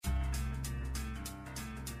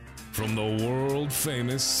From the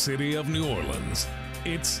world-famous city of New Orleans,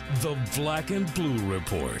 it's the Black and Blue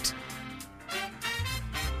Report.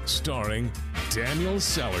 Starring Daniel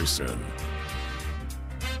Sallerson.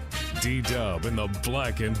 D-Dub and the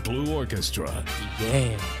Black and Blue Orchestra.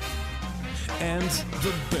 Yeah. And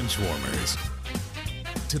the Benchwarmers.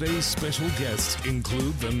 Today's special guests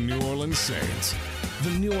include the New Orleans Saints,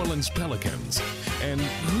 the New Orleans Pelicans, and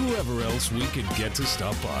whoever else we could get to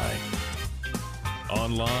stop by.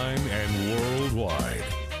 Online and worldwide,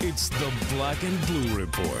 it's the Black and Blue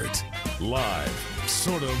Report. Live,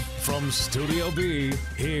 sort of, from Studio B,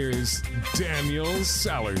 here's Daniel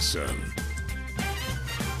Sallerson.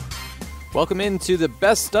 Welcome into the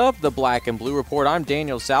best of the Black and Blue Report. I'm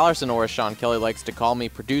Daniel Sallerson, or as Sean Kelly likes to call me,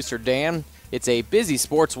 Producer Dan. It's a busy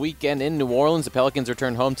sports weekend in New Orleans. The Pelicans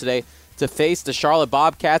return home today to face the Charlotte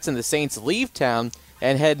Bobcats, and the Saints leave town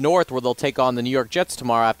and head north where they'll take on the New York Jets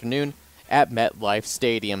tomorrow afternoon at MetLife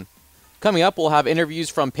Stadium. Coming up, we'll have interviews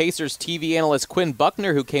from Pacers TV analyst Quinn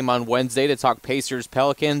Buckner, who came on Wednesday to talk Pacers,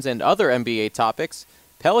 Pelicans, and other NBA topics.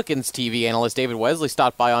 Pelicans TV analyst David Wesley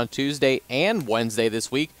stopped by on Tuesday and Wednesday this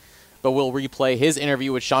week, but we'll replay his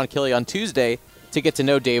interview with Sean Kelly on Tuesday to get to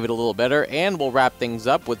know David a little better, and we'll wrap things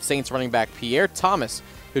up with Saints running back Pierre Thomas,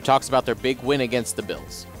 who talks about their big win against the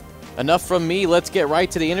Bills. Enough from me. Let's get right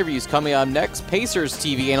to the interviews. Coming up next, Pacers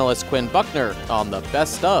TV analyst Quinn Buckner on the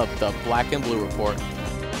best of the Black and Blue Report.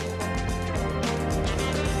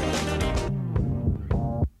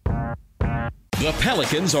 The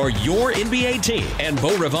Pelicans are your NBA team, and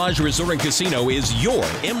Beau Rivage Resort and Casino is your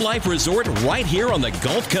M-Life Resort right here on the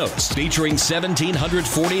Gulf Coast, featuring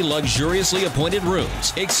 1,740 luxuriously appointed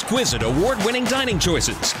rooms, exquisite award-winning dining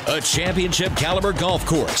choices, a championship-caliber golf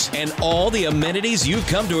course, and all the amenities you've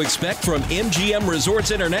come to expect from MGM Resorts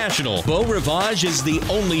International. Beau Rivage is the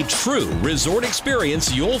only true resort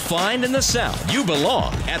experience you'll find in the South. You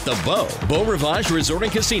belong at the Beau. Beau Rivage Resort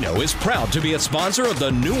and Casino is proud to be a sponsor of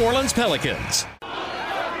the New Orleans Pelicans.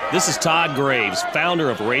 This is Todd Graves, founder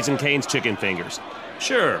of Raising Cane's Chicken Fingers.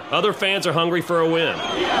 Sure, other fans are hungry for a win.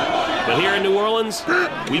 But here in New Orleans,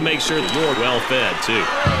 we make sure that you're well fed, too.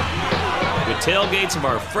 With tailgates of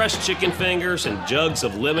our fresh chicken fingers and jugs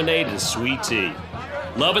of lemonade and sweet tea.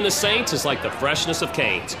 Loving the Saints is like the freshness of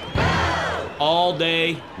Cane's. All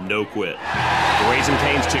day, no quit. Raising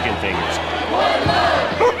Cane's Chicken Fingers.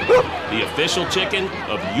 The official chicken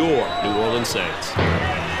of your New Orleans Saints.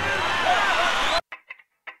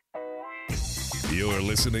 You're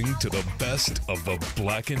listening to the best of the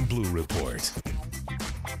Black and Blue Report.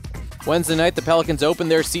 Wednesday night, the Pelicans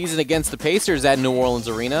opened their season against the Pacers at New Orleans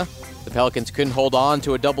Arena. The Pelicans couldn't hold on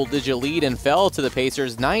to a double-digit lead and fell to the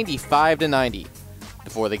Pacers 95-90.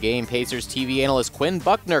 Before the game, Pacers TV analyst Quinn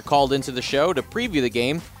Buckner called into the show to preview the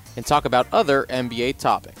game and talk about other NBA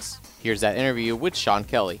topics. Here's that interview with Sean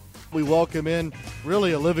Kelly. We welcome in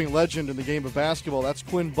really a living legend in the game of basketball. That's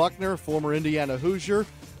Quinn Buckner, former Indiana Hoosier,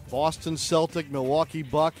 Boston Celtic, Milwaukee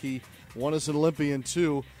Buck. He won as an Olympian,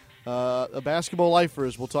 too. A basketball lifer,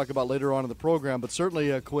 as we'll talk about later on in the program. But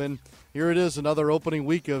certainly, Quinn, here it is, another opening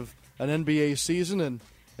week of an NBA season, and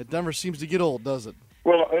it never seems to get old, does it?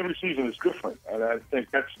 Well, every season is different, and I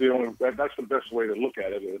think that's the best way to look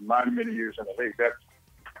at it. In my many years in the league, that's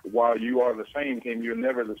while you are the same team, you're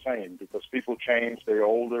never the same because people change. They're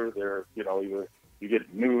older. You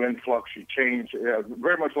get new influx. You change.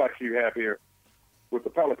 Very much like you have here with the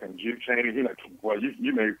Pelicans. You change.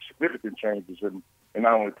 You made significant changes in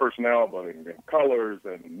not only personnel but in colors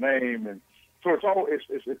and name, and so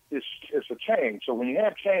it's a change. So when you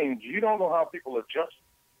have change, you don't know how people adjust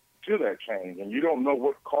to that change, and you don't know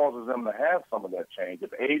what causes them to have some of that change.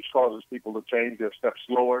 If age causes people to change, they're a step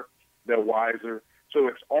slower, they're wiser. So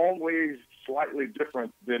it's always slightly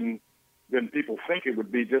different than people think it would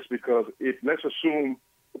be just because let's assume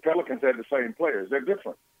the Pelicans had the same players. They're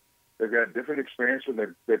different. They've got different experiences.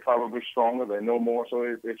 They're probably stronger. They know more. So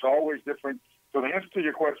it's always different. So the answer to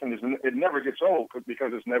your question is it never gets old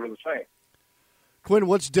because it's never the same. Quinn,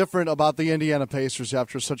 what's different about the Indiana Pacers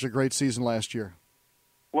after such a great season last year?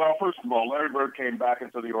 Well, first of all, Larry Bird came back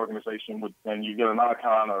into the organization, and you get an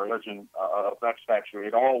icon or a legend of that stature.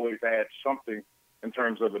 It always adds something in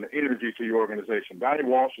terms of an energy to your organization. Donnie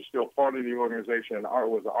Walsh is still part of the organization and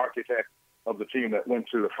was the architect of the team that went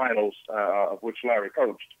to the finals, of which Larry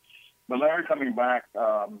coached. But Larry coming back,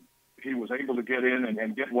 he was able to get in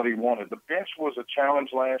and get what he wanted. The bench was a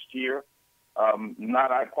challenge last year,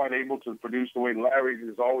 not quite able to produce the way Larry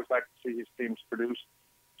has always liked to see his teams produce.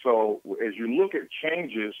 So as you look at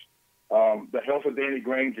changes, the health of Danny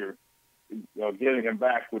Granger, getting him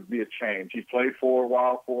back would be a change. He played for a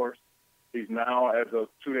while for us. He's now, as of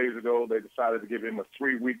 2 days ago, they decided to give him a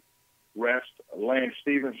 3-week rest. Lance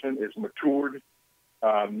Stevenson is matured.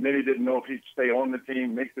 Many didn't know if he'd stay on the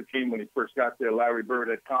team, make the team. When he first got there, Larry Bird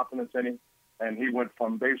had confidence in him, and he went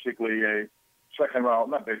from basically a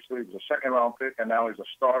second-round pick, and now he's a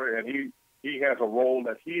starter, and he has a role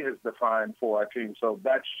that he has defined for our team, so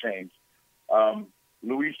that's changed.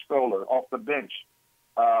 Luis Scola, off the bench,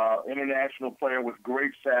 international player with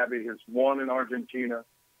great savvy, has won in Argentina,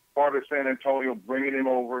 part of San Antonio, bringing him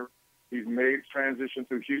over. He's made transition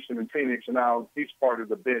through Houston and Phoenix, and now he's part of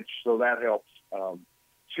the bench, so that helps.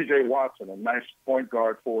 C.J. Watson, a nice point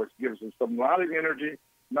guard for us, gives us a lot of energy,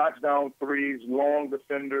 knocks down threes, long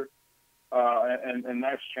defender, and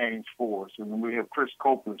that's changed for us. And we have Chris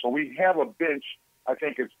Copeland. So we have a bench, I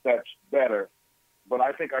think that's better, but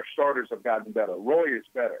I think our starters have gotten better. Roy is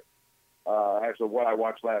better, as of what I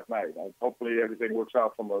watched last night. Hopefully everything works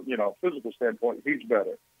out from a physical standpoint. He's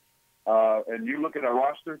better. And you look at our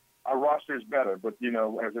roster is better. But,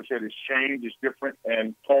 as I said, it's changed, it's different,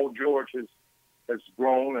 and Paul George has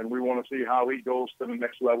grown, and we want to see how he goes to the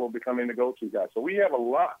next level, becoming the go-to guy. So we have a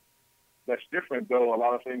lot that's different, though a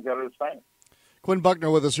lot of things that are the same. Quinn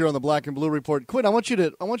Buckner with us here on the Black and Blue Report. Quinn, I want you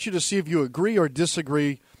to see if you agree or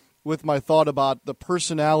disagree with my thought about the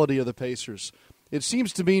personality of the Pacers. It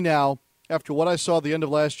seems to me now, after what I saw at the end of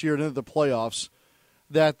last year and into the playoffs,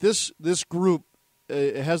 that this group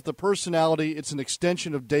has the personality. It's an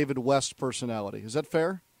extension of David West's personality. Is that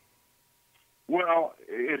fair? Well,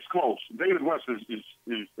 it's close. David West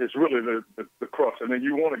is really the crux, and then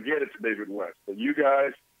you want to get it to David West. But you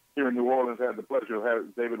guys here in New Orleans had the pleasure of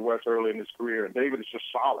having David West early in his career, and David is just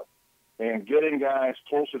solid. And getting guys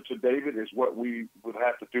closer to David is what we would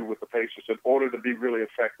have to do with the Pacers in order to be really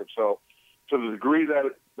effective. So to the degree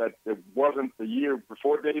that it wasn't the year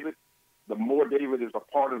before David, the more David is a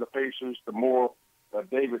part of the Pacers, the more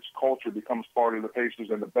David's culture becomes part of the Pacers,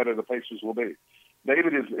 and the better the Pacers will be.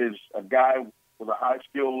 David is a guy with a high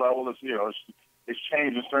skill level. It's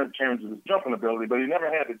changed in certain terms of his jumping ability, but he never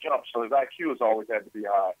had to jump, so his IQ has always had to be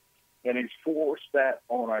high. And he's forced that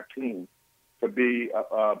on our team to be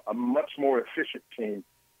a much more efficient team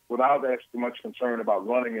without as much concern about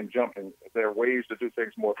running and jumping. There are ways to do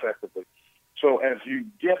things more effectively. So as you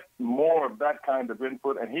get more of that kind of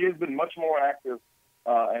input, and he has been much more active,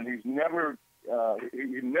 and he's never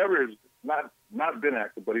has not been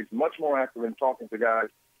active, but he's much more active in talking to guys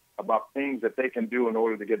about things that they can do in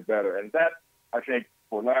order to get better. And that, I think,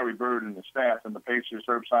 for Larry Bird and the staff and the Pacers,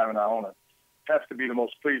 Herb Simon, Iona, has to be the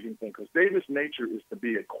most pleasing thing, because David's nature is to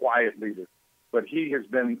be a quiet leader, but he has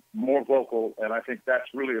been more vocal, and I think that's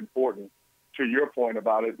really important to your point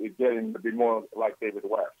about it, getting to be more like David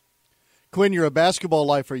West. Quinn, you're a basketball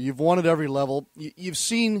lifer. You've won at every level. You've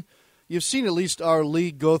seen at least our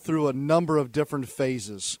league go through a number of different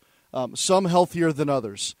phases, some healthier than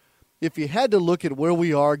others. If you had to look at where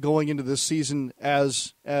we are going into this season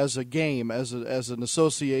as a game, as an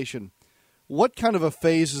association, what kind of a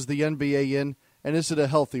phase is the NBA in, and is it a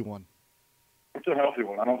healthy one? It's a healthy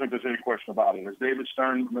one. I don't think there's any question about it. As David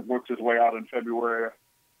Stern works his way out in February,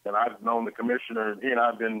 and I've known the commissioner, he and I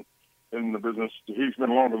have been in the business. He's been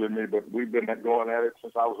longer than me, but we've been going at it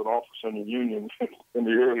since I was an officer in the union in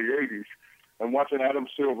the early 80s, and watching Adam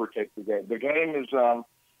Silver take the game. The game is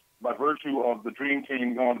by virtue of the Dream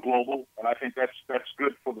Team going global, and I think that's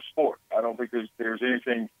good for the sport. I don't think there's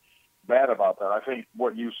anything bad about that. I think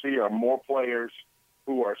what you see are more players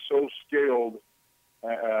who are so skilled,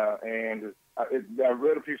 and I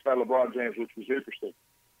read a piece by LeBron James, which was interesting,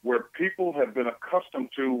 where people have been accustomed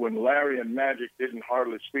to when Larry and Magic didn't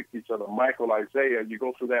hardly speak to each other. Michael, Isaiah, you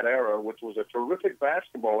go through that era, which was a terrific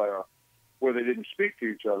basketball era, where they didn't speak to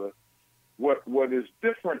each other. What is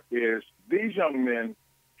different is these young men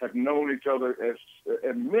have known each other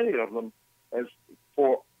and many of them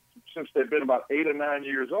since they've been about 8 or 9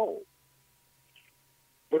 years old.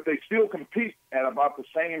 But they still compete at about the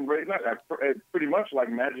same rate, pretty much like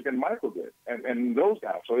Magic and Michael did, and those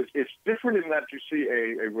guys. So it's different in that you see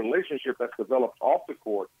a relationship that's developed off the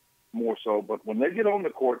court more so, but when they get on the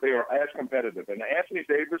court, they are as competitive. And Anthony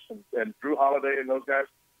Davis and Drew Holiday and those guys,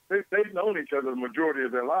 they've known each other the majority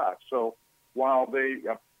of their lives. So while they,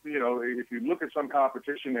 if you look at some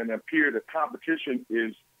competition and appear the competition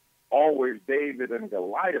is always David and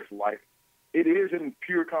Goliath-like, it is in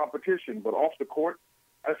pure competition, but off the court,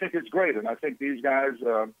 I think it's great, and I think these guys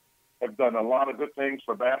have done a lot of good things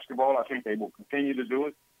for basketball. I think they will continue to do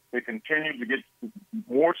it. They continue to get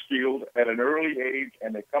more skilled at an early age,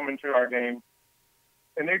 and they come into our game,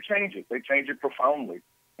 and they change it. They change it profoundly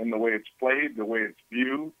in the way it's played, the way it's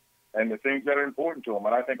viewed, and the things that are important to them,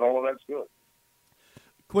 and I think all of that's good.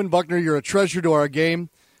 Quinn Buckner, you're a treasure to our game.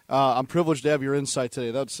 I'm privileged to have your insight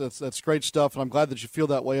today. That's great stuff, and I'm glad that you feel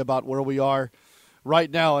that way about where we are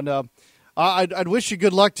right now. And I'd wish you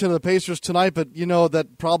good luck to the Pacers tonight, but you know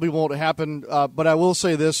that probably won't happen. But I will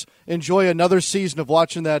say this: enjoy another season of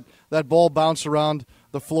watching that ball bounce around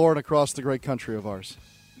the floor and across the great country of ours.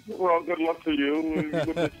 Well, good luck to you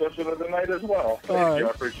with the session of the night as well. Thank you. I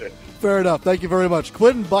appreciate it. Fair enough. Thank you very much.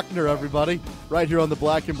 Quentin Buckner, everybody, right here on the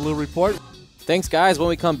Black and Blue Report. Thanks, guys. When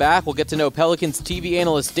we come back, we'll get to know Pelicans TV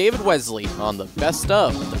analyst David Wesley on the best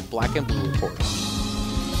of the Black and Blue Report.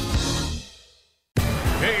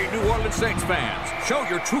 Hey, New Orleans Saints fans, show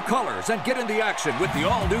your true colors and get in the action with the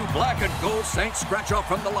all-new Black and Gold Saints scratch-off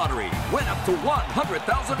from the lottery. Win up to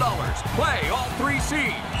 $100,000. Play all 3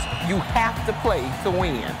 seeds. You have to play to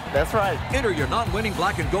win. That's right. Enter your non-winning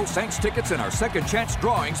Black and Gold Saints tickets in our second chance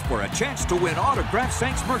drawings for a chance to win autographed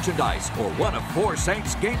Saints merchandise or one of 4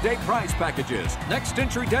 Saints game day prize packages. Next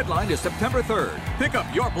entry deadline is September 3rd. Pick up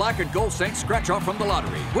your Black and Gold Saints scratch-off from the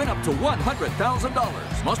lottery. Win up to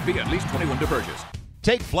 $100,000. Must be at least 21 to purchase.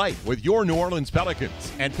 Take flight with your New Orleans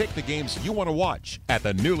Pelicans and pick the games you want to watch at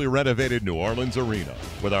the newly renovated New Orleans Arena.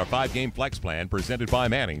 With our 5-game flex plan presented by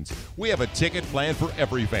Manning's, we have a ticket plan for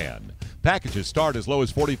every fan. Packages start as low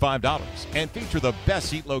as $45 and feature the best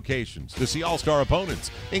seat locations to see all-star opponents,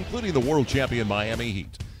 including the world champion Miami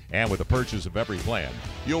Heat. And with the purchase of every plan,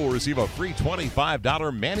 you'll receive a free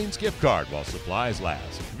 $25 Manning's gift card while supplies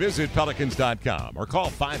last. Visit Pelicans.com or call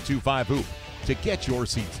 525-HOOP to get your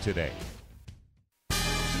seats today.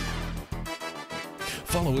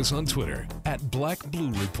 Follow us on Twitter at Black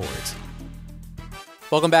Blue Report.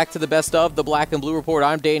 Welcome back to the best of the Black and Blue Report.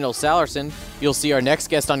 I'm Daniel Salerson. You'll see our next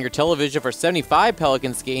guest on your television for 75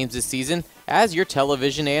 Pelicans games this season as your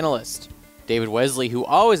television analyst. David Wesley, who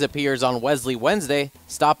always appears on Wesley Wednesday,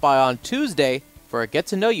 stopped by on Tuesday for a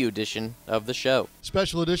get-to-know-you edition of the show.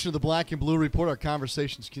 Special edition of the Black and Blue Report. Our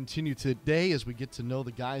conversations continue today as we get to know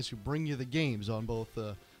the guys who bring you the games on both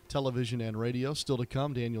television and radio. Still to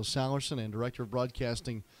come, Daniel Salerson and Director of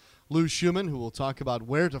Broadcasting Lou Schumann, who will talk about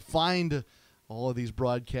where to find all of these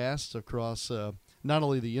broadcasts across not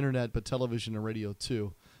only the internet but television and radio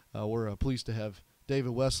too. We're pleased to have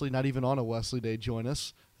David Wesley, not even on a Wesley Day, join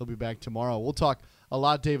us. He'll be back tomorrow. We'll talk a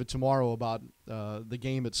lot, David, tomorrow about the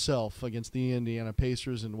game itself against the Indiana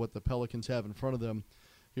Pacers and what the Pelicans have in front of them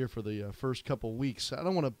here for the first couple weeks. I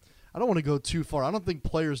don't want to go too far. I don't think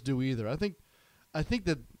players do either. I think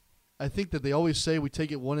that they always say we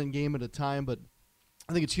take it one game at a time, but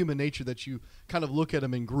I think it's human nature that you kind of look at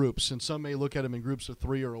them in groups, and some may look at them in groups of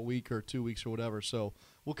 3 or a week or 2 weeks or whatever. So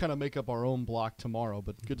we'll kind of make up our own block tomorrow,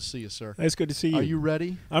 but good to see you, sir. It's good to see you. Are you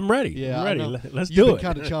ready? I'm ready. Yeah, I'm ready. Let's do it. You've been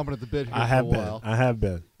kind of chomping at the bit here for a while. I have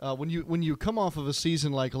been. When you come off of a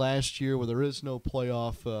season like last year where there is no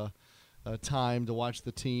playoff time to watch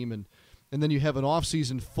the team, and then you have an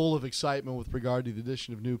offseason full of excitement with regard to the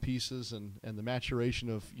addition of new pieces and the maturation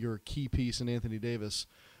of your key piece in Anthony Davis,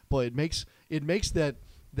 boy, it makes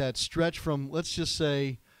that stretch from, let's just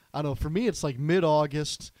say, I don't know, for me it's like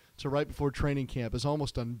mid-August to right before training camp is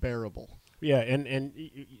almost unbearable. Yeah, and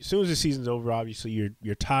as soon as the season's over, obviously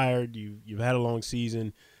you're tired. You've had a long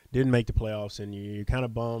season, didn't make the playoffs, and you're kind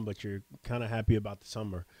of bummed, but you're kind of happy about the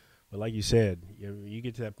summer. But like you said, you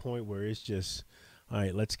get to that point where it's just, all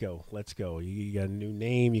right, let's go. You got a new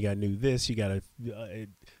name, you got new this, you got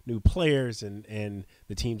new players, and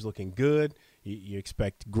the team's looking good. You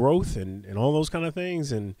expect growth and all those kind of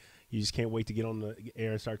things, and you just can't wait to get on the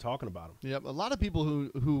air and start talking about them. Yep, a lot of people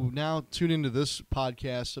who now tune into this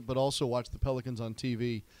podcast but also watch the Pelicans on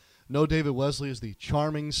TV know David Wesley as the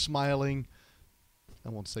charming, smiling, I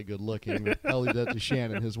won't say good-looking, Elliot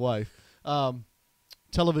Shannon, his wife,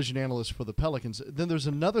 television analyst for the Pelicans. Then there's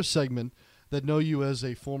another segment that know you as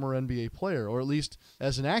a former NBA player, or at least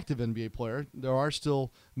as an active NBA player. There are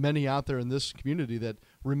still many out there in this community that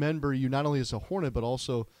remember you not only as a Hornet, but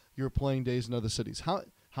also your playing days in other cities.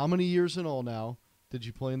 How many years in all now did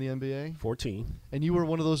you play in the NBA? 14. And you were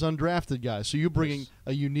one of those undrafted guys, so you're bringing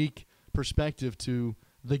a unique perspective to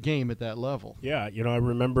the game at that level. Yeah, I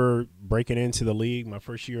remember breaking into the league my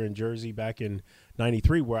first year in Jersey back in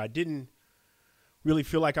 '93, where I didn't really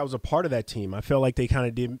feel like I was a part of that team. I felt like they kind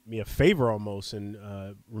of did me a favor almost. And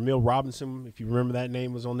Ramil Robinson, if you remember that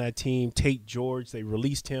name, was on that team. Tate George, they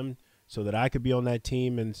released him so that I could be on that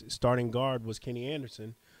team. And starting guard was Kenny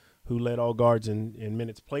Anderson, who led all guards in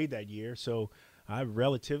minutes played that year. So I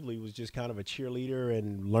relatively was just kind of a cheerleader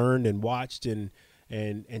and learned and watched and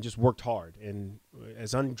just worked hard. And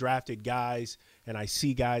as undrafted guys, and I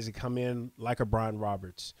see guys that come in like a Brian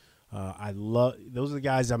Roberts, I love those are the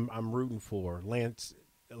guys I'm rooting for. Lance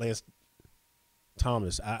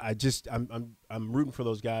Thomas. I'm rooting for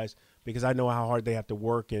those guys because I know how hard they have to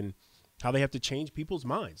work and how they have to change people's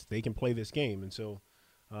minds. They can play this game. And so,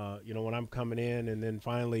 when I'm coming in and then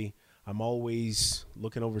finally I'm always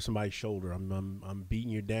looking over somebody's shoulder. I'm beating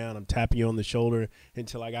you down. I'm tapping you on the shoulder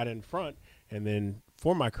until I got in front. And then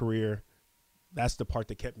for my career, that's the part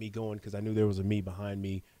that kept me going because I knew there was a me behind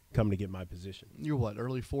me coming to get my position. You're what,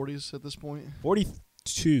 early 40s at this point?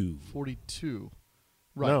 42. 42.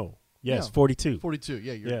 Right. No. Yes, Yeah. 42. 42.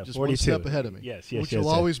 Yeah, you're just 42. one step ahead of me. Yes. Which will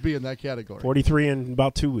always be in that category. 43 in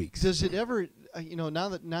about 2 weeks. Does it ever,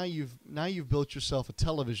 now you've built yourself a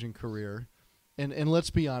television career, and let's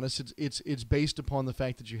be honest, it's based upon the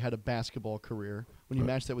fact that you had a basketball career when you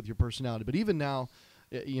match that with your personality. But even now,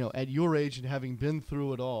 at your age and having been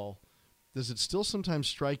through it all, does it still sometimes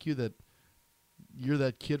strike you that you're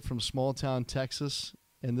that kid from small town Texas,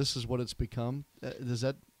 and this is what it's become? Does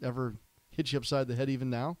that ever hit you upside the head even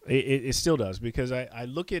now? It still does, because I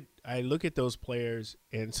look at those players,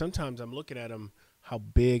 and sometimes I'm looking at them, how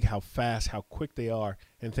big, how fast, how quick they are,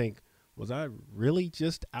 and think, was I really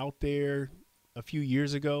just out there a few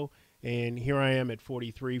years ago? And here I am at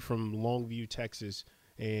 43 from Longview, Texas,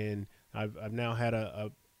 and I've now had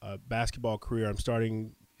a basketball career. I'm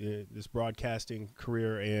starting this broadcasting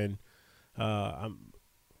career, and I'm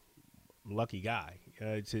a lucky guy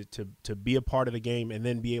to be a part of the game and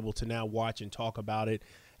then be able to now watch and talk about it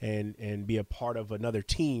and be a part of another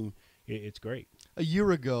team. It's great. A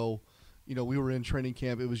year ago, we were in training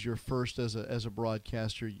camp. It was your first as a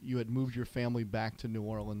broadcaster. You had moved your family back to New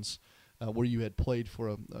Orleans, where you had played for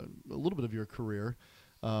a little bit of your career.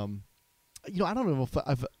 I don't know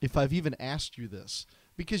if I've even asked you this,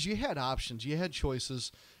 because you had options, you had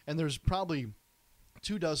choices, and there's probably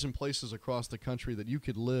 24 places across the country that you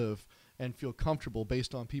could live and feel comfortable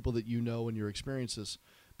based on people that you know and your experiences.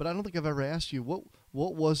 But I don't think I've ever asked you, what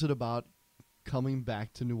was it about coming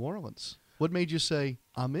back to New Orleans? What made you say,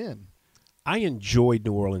 I'm in? I enjoyed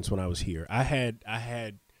New Orleans when I was here. I had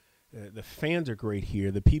the fans are great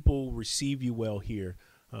here. The people receive you well here.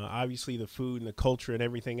 Obviously, the food and the culture and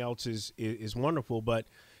everything else is wonderful, but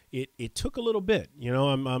it took a little bit.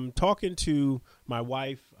 I'm talking to my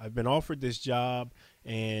wife. I've been offered this job,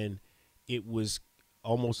 and it was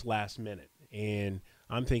almost last minute. And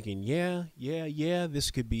I'm thinking, yeah, this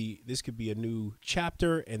could be a new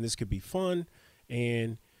chapter, and this could be fun.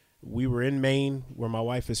 And we were in Maine, where my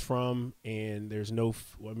wife is from, and there's in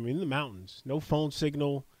the mountains, no phone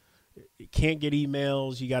signal. You can't get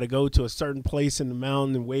emails. You got to go to a certain place in the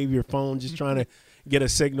mountain and wave your phone just trying to get a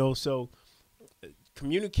signal. So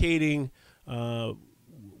communicating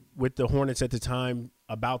with the Hornets at the time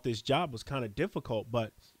about this job was kind of difficult,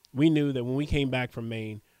 but we knew that when we came back from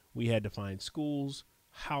Maine, we had to find schools,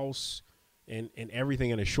 house, and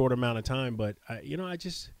everything in a short amount of time. But I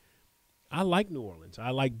like New Orleans.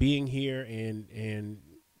 I like being here and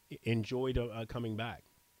enjoyed coming back.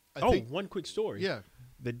 One quick story. Yeah.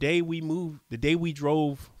 The day we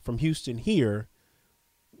drove from Houston here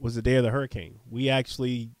was the day of the hurricane. We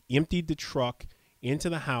actually emptied the truck into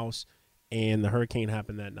the house, and the hurricane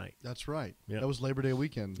happened that night. That's right. Yep. That was Labor Day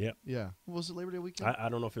weekend. Yep. Yeah. Was it Labor Day weekend? I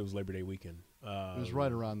don't know if it was Labor Day weekend. It was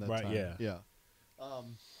right around that time. Right, yeah.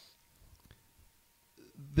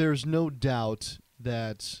 There's no doubt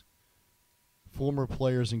that former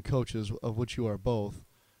players and coaches, of which you are both,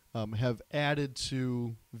 have added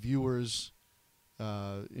to viewers'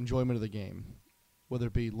 enjoyment of the game, whether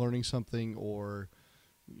it be learning something or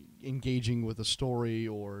engaging with a story,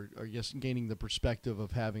 or I guess gaining the perspective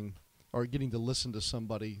of having or getting to listen to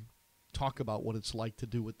somebody talk about what it's like to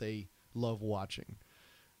do what they love watching.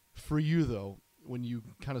 For you, though, when you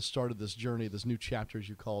kind of started this journey, this new chapter, as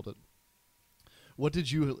you called it, what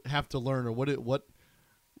did you have to learn, or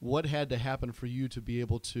what had to happen for you to be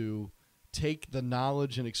able to take the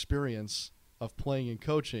knowledge and experience of playing and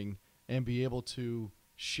coaching and be able to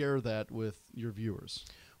share that with your viewers?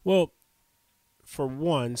 Well, for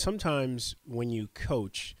one, sometimes when you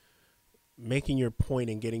coach, making your point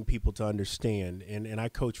and getting people to understand, and I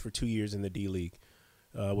coached for 2 years in the D-League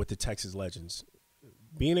with the Texas Legends,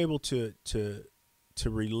 being able to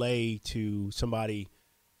relay to somebody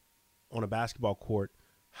on a basketball court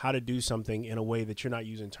how to do something in a way that you're not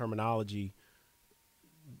using terminology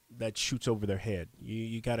that shoots over their head.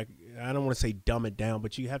 You got to, I don't want to say dumb it down,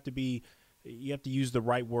 but you have to use the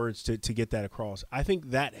right words to get that across. I think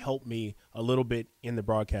that helped me a little bit in the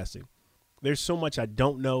broadcasting. There's so much I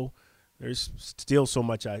don't know. There's still so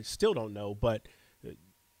much I still don't know, but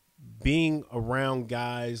being around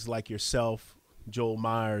guys like yourself, Joel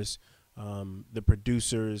Myers, the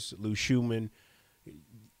producers, Lou Schumann,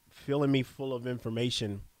 filling me full of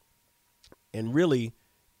information, and really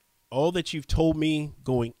all that you've told me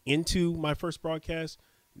going into my first broadcast,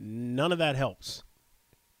 none of that helps.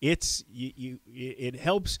 It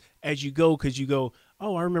helps as you go because you go,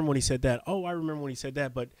 oh, I remember when he said that. Oh, I remember when he said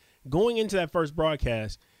that. But going into that first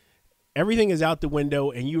broadcast, everything is out the window,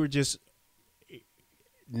 and you were just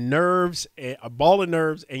nerves, a ball of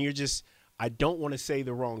nerves, and you're just, I don't want to say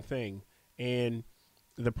the wrong thing. And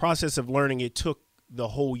the process of learning, it took the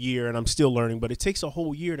whole year, and I'm still learning, but it takes a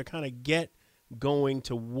whole year to kind of get going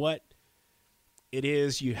to what it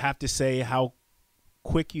is you have to say, how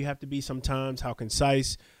quick you have to be sometimes, how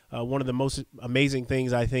concise. One of the most amazing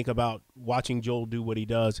things I think about watching Joel do what he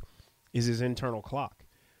does is his internal clock.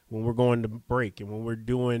 When we're going to break and when we're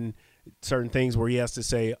doing certain things where he has to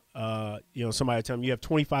say, somebody tell him, you have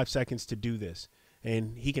 25 seconds to do this.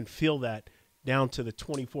 And he can feel that down to the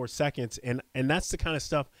 24 seconds. And that's the kind of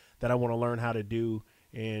stuff that I want to learn how to do.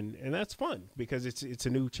 And that's fun because it's a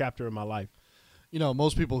new chapter in my life. You know,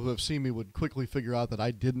 most people who have seen me would quickly figure out that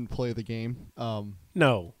I didn't play the game.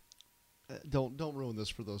 No. Don't ruin this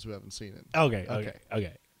for those who haven't seen it.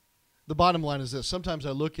 Okay. The bottom line is this. Sometimes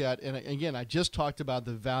I look at, and again, I just talked about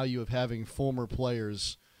the value of having former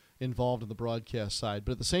players involved in the broadcast side.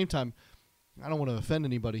 But at the same time, I don't want to offend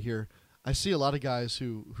anybody here. I see a lot of guys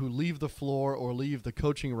who leave the floor or leave the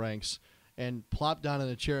coaching ranks and plop down in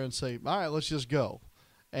a chair and say, all right, let's just go.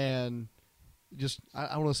 And just, I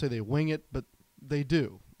don't want to say they wing it, but they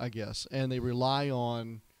do, I guess. And they rely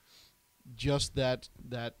on just that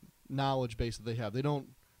knowledge base that they have. They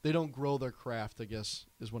don't grow their craft, I guess,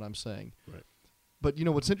 is what I'm saying. Right. But, you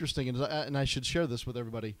know, what's interesting, and I should share this with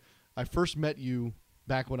everybody, I first met you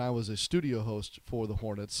back when I was a studio host for the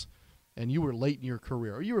Hornets, and you were late in your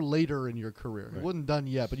career. Or you were later in your career. Right. It wasn't done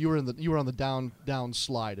yet, but you were on the down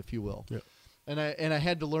slide, if you will. Yep. And I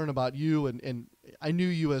had to learn about you, and I knew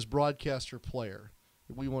you as broadcaster player.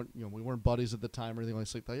 We weren't buddies at the time or anything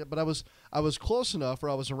like that. But I was close enough, or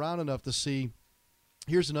I was around enough to see,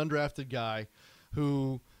 here's an undrafted guy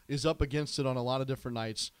who is up against it on a lot of different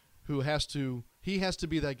nights, who has to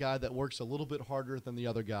be that guy that works a little bit harder than the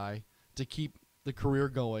other guy to keep the career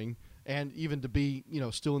going and even to be,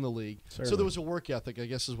 still in the league. Certainly. So there was a work ethic, I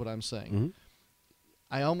guess is what I'm saying. Mm-hmm.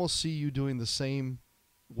 I almost see you doing the same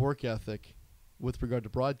work ethic with regard to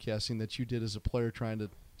broadcasting that you did as a player, trying to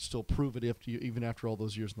still prove it even after all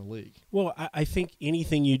those years in the league. Well, I think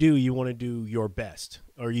anything you do, you want to do your best,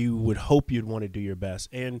 or you would hope you'd want to do your best.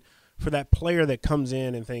 And for that player that comes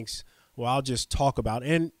in and thinks, well, I'll just talk about it.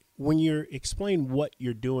 And when you're explaining what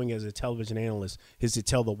you're doing as a television analyst is to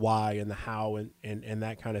tell the why and the how and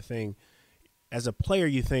that kind of thing. As a player,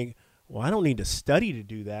 you think, well, I don't need to study to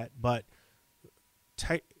do that, but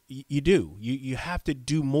you do. You have to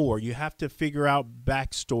do more. You have to figure out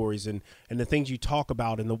backstories and the things you talk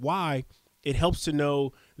about and the why. It helps to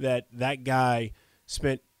know that guy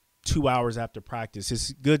spent 2 hours after practice.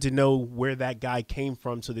 It's good to know where that guy came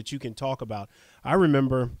from so that you can talk about. I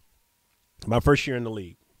remember my first year in the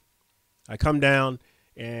league. I come down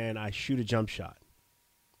and I shoot a jump shot.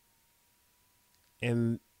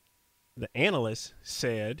 And the analyst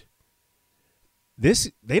said,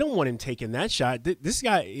 they don't want him taking that shot. This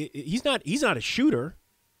guy, he's not a shooter.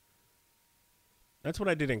 That's what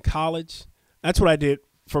I did in college. That's what I did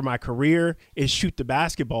for my career, is shoot the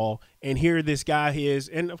basketball. And here this guy is,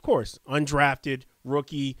 and of course, undrafted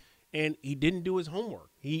rookie, and he didn't do his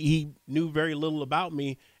homework. He knew very little about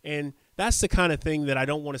me, and that's the kind of thing that I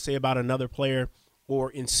don't want to say about another player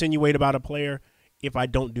or insinuate about a player if I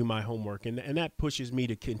don't do my homework. And that pushes me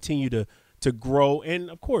to continue to grow.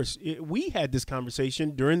 And, of course, we had this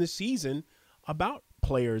conversation during the season about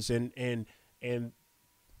players and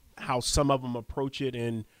how some of them approach it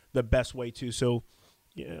in the best way, too. So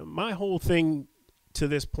my whole thing to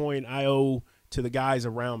this point I owe to the guys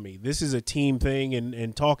around me. This is a team thing,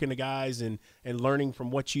 and talking to guys and learning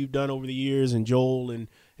from what you've done over the years, and Joel and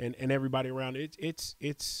everybody around it.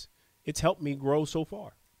 It's helped me grow so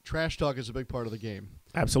far. Trash talk is a big part of the game.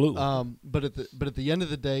 Absolutely. But at the end of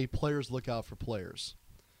the day, players look out for players.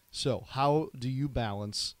 So how do you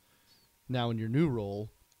balance now in your new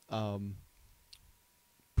role,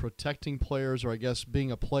 protecting players, or I guess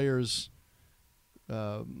being a player's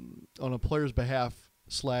on a player's behalf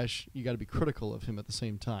 / you got to be critical of him at the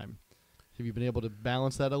same time? Have you been able to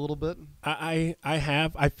balance that a little bit? I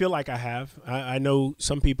have. I feel like I have. I know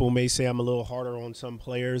some people may say I'm a little harder on some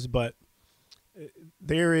players, but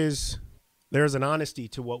there's an honesty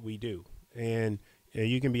to what we do, and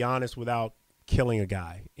you can be honest without killing a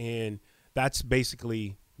guy, and that's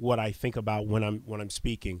basically what I think about when I'm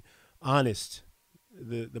speaking. Honest.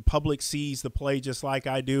 The public sees the play just like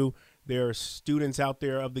I do. There are students out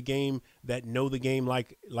there of the game that know the game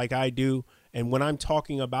like I do, and when I'm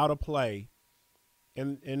talking about a play,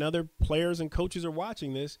 and other players and coaches are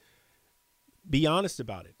watching this, be honest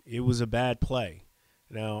about it. It was a bad play.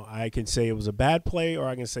 Now, I can say it was a bad play, or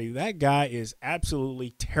I can say that guy is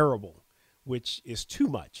absolutely terrible, which is too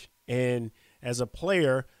much. And as a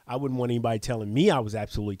player, I wouldn't want anybody telling me I was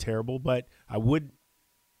absolutely terrible, but I'd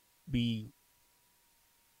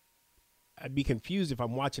be confused if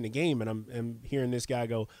I'm watching a game and I'm hearing this guy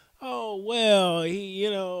go, oh, well,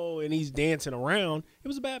 and he's dancing around. It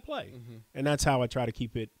was a bad play. Mm-hmm. And that's how I try to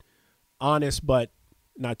keep it honest, but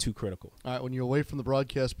not too critical. All right, when you're away from the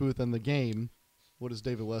broadcast booth and the game, what does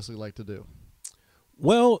David Wesley like to do?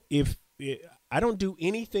 Well, I don't do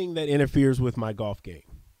anything that interferes with my golf game.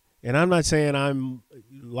 And I'm not saying I'm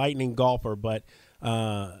lightning golfer, but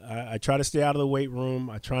I try to stay out of the weight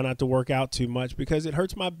room. I try not to work out too much because it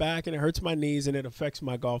hurts my back and it hurts my knees and it affects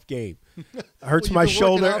my golf game. It hurts my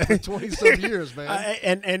shoulder. For 20-some years, man.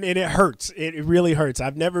 And it hurts. It really hurts.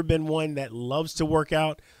 I've never been one that loves to work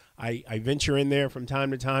out. I venture in there from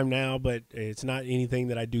time to time now, but it's not anything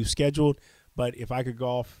that I do scheduled. But if I could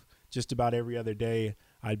golf just about every other day,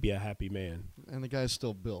 I'd be a happy man. And the guy's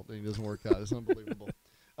still built and he doesn't work out. It's unbelievable.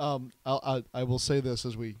 I will say this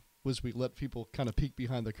as we let people kind of peek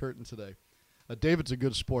behind the curtain today. David's a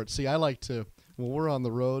good sport. See, I like to, when we're on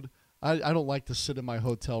the road, I don't like to sit in my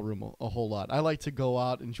hotel room a whole lot. I like to go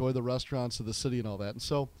out, enjoy the restaurants of the city and all that. And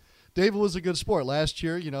so David was a good sport. Last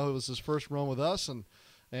year, it was his first run with us, and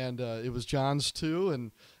it was John's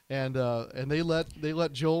too. And they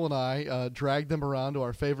let Joel and I drag them around to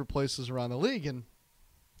our favorite places around the league. And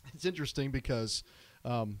it's interesting because,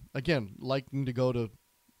 again, liking to go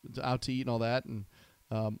out to eat and all that, and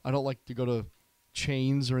I don't like to go to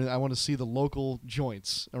chains or anything. I want to see the local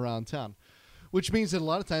joints around town, which means that a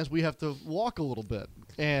lot of times we have to walk a little bit.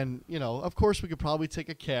 And, of course we could probably take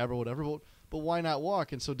a cab or whatever, but why not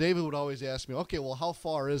walk? And so David would always ask me, okay, well, how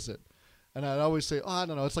far is it? And I'd always say, I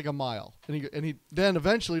don't know, it's like a mile. And he then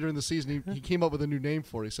eventually during the season, he came up with a new name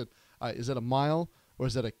for it. He said, is that a mile or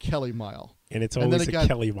is that a Kelly mile? And it's always a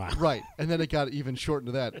Kelly mile. Right. And then it got even shortened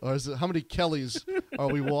to that. Or how many Kellys are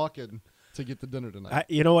we walking to get to dinner tonight?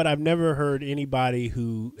 You know what? I've never heard anybody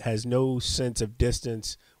who has no sense of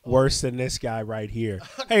distance worse than this guy right here.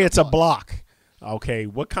 Hey, it's a block. Okay,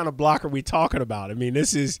 what kind of block are we talking about? I mean,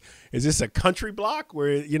 is this a country block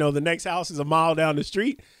where, the next house is a mile down the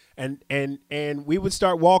street? And we would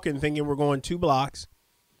start walking thinking we're going 2 blocks.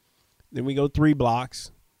 Then we go 3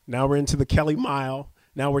 blocks. Now we're into the Kelly mile.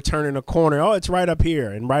 Now we're turning a corner. Oh, it's right up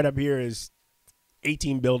here. And right up here is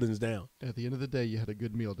 18 buildings down. At the end of the day, you had a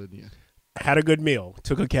good meal, didn't you? Had a good meal.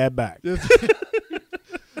 Took a cab back.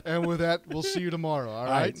 And with that, we'll see you tomorrow. All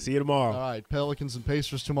right? See you tomorrow. All right. Pelicans and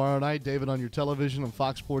Pacers tomorrow night. David on your television on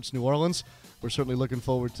Fox Sports New Orleans. We're certainly looking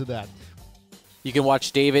forward to that. You can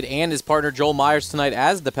watch David and his partner Joel Myers tonight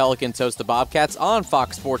as the Pelicans host the Bobcats on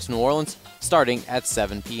Fox Sports New Orleans starting at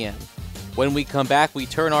 7 p.m. When we come back, we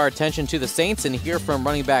turn our attention to the Saints and hear from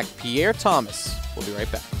running back Pierre Thomas. We'll be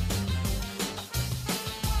right back.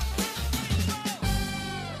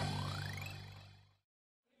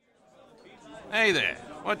 Hey there,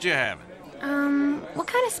 what you having? What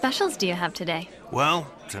kind of specials do you have today? Well,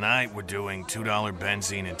 tonight we're doing $2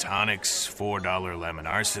 benzene and tonics, $4 lemon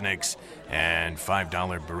arsenics, and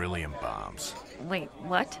 $5 beryllium bombs. Wait,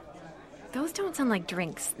 what? Those don't sound like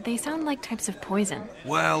drinks. They sound like types of poison.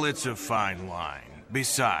 Well, it's a fine line.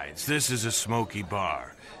 Besides, this is a smoky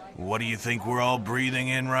bar. What do you think we're all breathing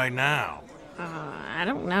in right now? I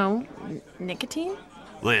don't know. Nicotine?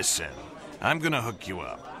 Listen, I'm gonna hook you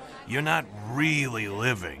up. You're not really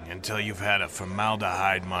living until you've had a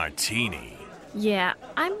formaldehyde martini. Yeah,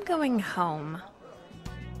 I'm going home.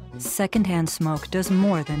 Secondhand smoke does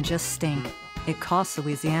more than just stink. It costs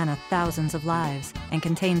Louisiana thousands of lives and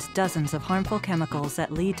contains dozens of harmful chemicals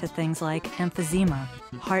that lead to things like emphysema,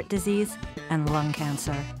 heart disease, and lung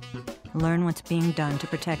cancer. Learn what's being done to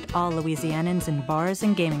protect all Louisianans in bars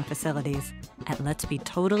and gaming facilities at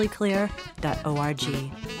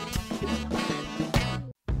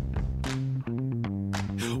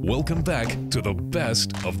letsbetotallyclear.org. Welcome back to the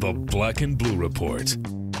best of the Black and Blue Report.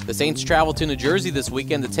 The Saints travel to New Jersey this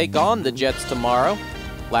weekend to take on the Jets tomorrow.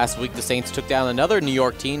 Last week, the Saints took down another New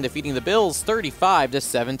York team, defeating the Bills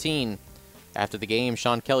 35-17. After the game,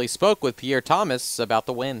 Sean Kelly spoke with Pierre Thomas about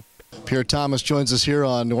the win. Pierre Thomas joins us here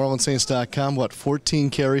on NewOrleansSaints.com. 14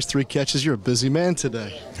 carries, 3 catches. You're a busy man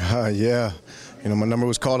today. Yeah. my number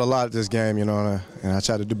was called a lot at this game, and I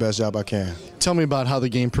tried to do the best job I can. Tell me about how the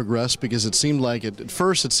game progressed, because it seemed like, at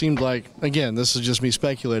first, again, this is just me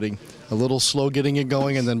speculating, a little slow getting it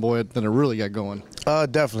going, and then it really got going.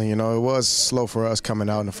 Definitely, it was slow for us coming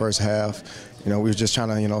out in the first half. We were just trying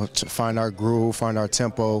to, find our groove, find our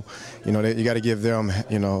tempo. You got to give them,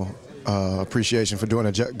 appreciation for doing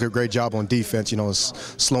a great job on defense,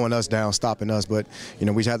 slowing us down, stopping us. But,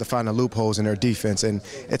 we had to find the loopholes in their defense. And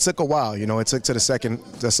it took a while, it took to the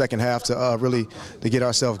second half to really to get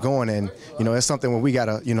ourselves going. And, it's something where we got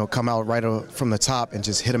to, come out right from the top and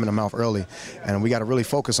just hit them in the mouth early. And we got to really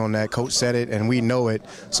focus on that. Coach said it, and we know it.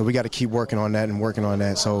 So we got to keep working on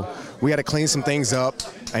that. So we got to clean some things up.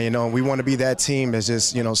 And, we want to be that team that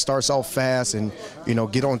just, starts off fast and,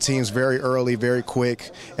 get on teams very early, very quick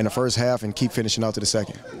in the first half and keep finishing out to the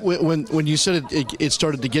second. When you said it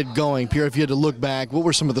started to get going, Pierre, if you had to look back, what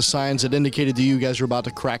were some of the signs that indicated to you guys were about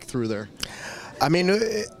to crack through there? I mean,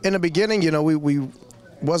 in the beginning, we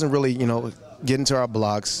wasn't really, getting to our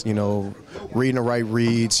blocks, reading the right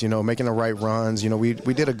reads, making the right runs. We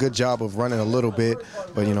did a good job of running a little bit,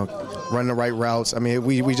 but, running the right routes. I mean,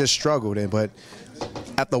 we just struggled. But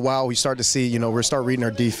after a while, we start to see, we start reading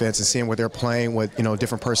our defense and seeing what they're playing with,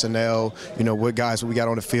 different personnel, what guys we got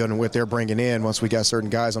on the field and what they're bringing in once we got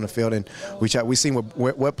certain guys on the field. And we seen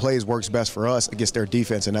what plays works best for us against their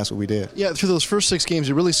defense, and that's what we did. Yeah, through those first 6 games,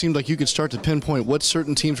 it really seemed like you could start to pinpoint what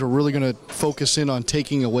certain teams were really going to focus in on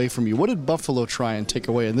taking away from you. What did Buffalo try and take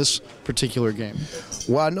away in this particular game?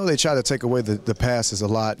 Well, I know they tried to take away the passes a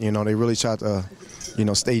lot. They really tried to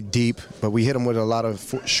stay deep, but we hit them with a lot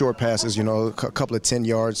of short passes, a couple of 10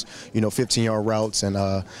 yards, 15-yard routes. And,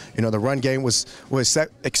 the run game was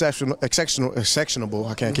exceptional. I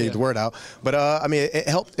can't get the word out. But, it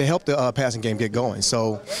helped the passing game get going.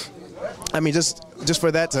 So, just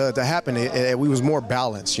for that to happen, we was more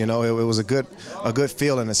balanced. It was a good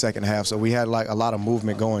feel in the second half. So we had like a lot of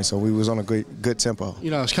movement going. So we was on a good tempo.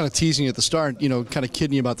 I was kind of teasing at the start. Kind of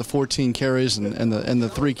kidding you about the 14 carries and the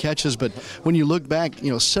 3 catches. But when you look back,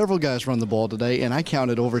 several guys run the ball today, and I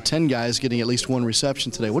counted over 10 guys getting at least 1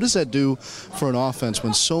 reception today. What does that do for an offense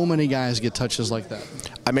when so many guys get touches like that?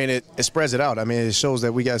 It spreads it out. It shows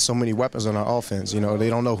that we got so many weapons on our offense. They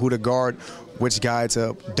don't know who to guard, which guy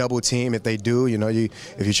to double team. If they do,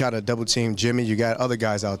 if you try to double team Jimmy, you got other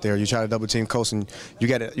guys out there. You try to double team Colson, you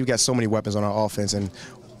got so many weapons on our offense, and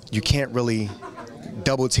you can't really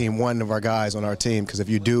double team one of our guys on our team, because if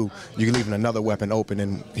you do, you're leaving another weapon open,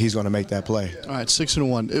 and he's going to make that play. All right,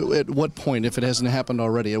 6-1. At what point, if it hasn't happened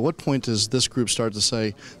already, at what point does this group start to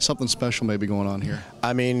say something special may be going on here?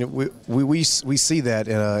 We see that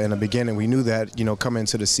in the beginning. We knew that, coming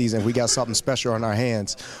into the season, we got something special on our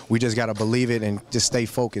hands. We just got to believe it and just stay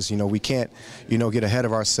focused. We can't, get ahead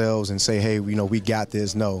of ourselves and say, hey, we got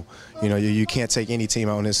this. No, you can't take any team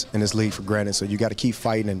out in this league for granted. So you got to keep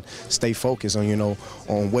fighting and stay focused on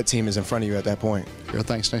what team is in front of you at that point. Sure,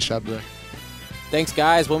 thanks. Nice job today. Thanks,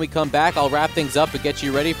 guys. When we come back, I'll wrap things up and get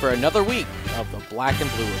you ready for another week of the Black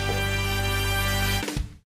and Blue Report.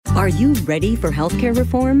 Are you ready for healthcare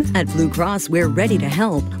reform? At Blue Cross, we're ready to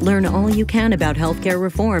help. Learn all you can about healthcare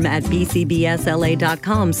reform at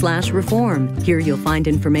bcbsla.com/reform. Here you'll find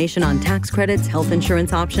information on tax credits, health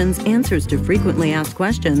insurance options, answers to frequently asked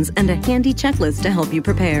questions, and a handy checklist to help you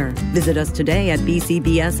prepare. Visit us today at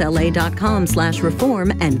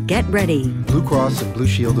bcbsla.com/reform and get ready. Blue Cross and Blue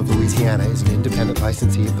Shield of Louisiana is an independent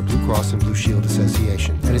licensee of the Blue Cross and Blue Shield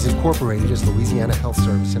Association and is incorporated as Louisiana Health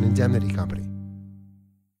Service and Indemnity Company.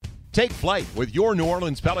 Take flight with your New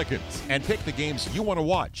Orleans Pelicans and pick the games you want to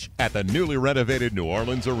watch at the newly renovated New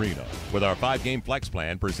Orleans Arena. With our 5-game flex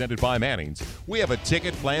plan presented by Manning's, we have a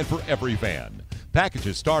ticket plan for every fan.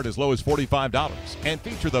 Packages start as low as $45 and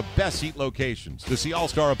feature the best seat locations to see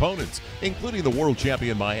all-star opponents, including the world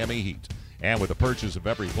champion Miami Heat. And with the purchase of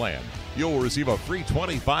every plan, you'll receive a free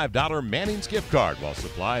 $25 Manning's gift card while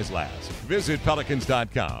supplies last. Visit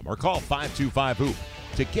Pelicans.com or call 525-HOOP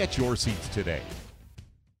to get your seats today.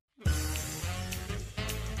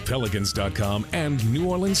 Pelicans.com and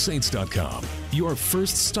NewOrleansSaints.com. Your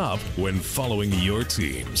first stop when following your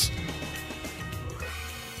teams.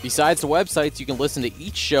 Besides the websites, you can listen to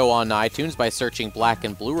each show on iTunes by searching Black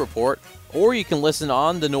and Blue Report, or you can listen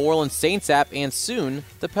on the New Orleans Saints app and soon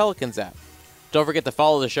the Pelicans app. Don't forget to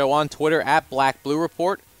follow the show on Twitter at Black Blue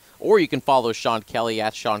Report, or you can follow Sean Kelly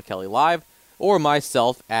at Sean Kelly Live, or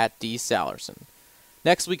myself at D. Salerson.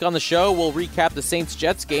 Next week on the show, we'll recap the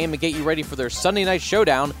Saints-Jets game and get you ready for their Sunday night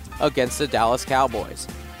showdown against the Dallas Cowboys.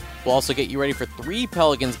 We'll also get you ready for 3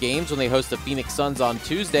 Pelicans games when they host the Phoenix Suns on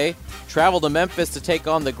Tuesday, travel to Memphis to take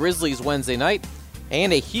on the Grizzlies Wednesday night,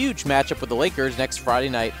 and a huge matchup with the Lakers next Friday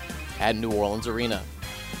night at New Orleans Arena.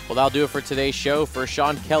 Well, that'll do it for today's show. For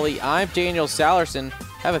Sean Kelly, I'm Daniel Salerson.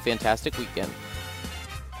 Have a fantastic weekend.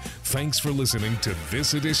 Thanks for listening to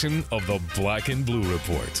this edition of the Black and Blue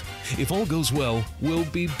Report. If all goes well, we'll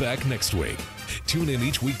be back next week. Tune in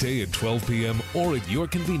each weekday at 12 p.m. or at your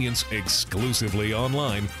convenience exclusively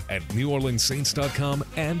online at NewOrleansSaints.com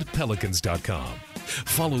and Pelicans.com.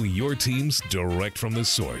 Follow your teams direct from the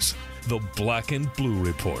source, the Black and Blue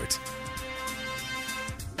Report.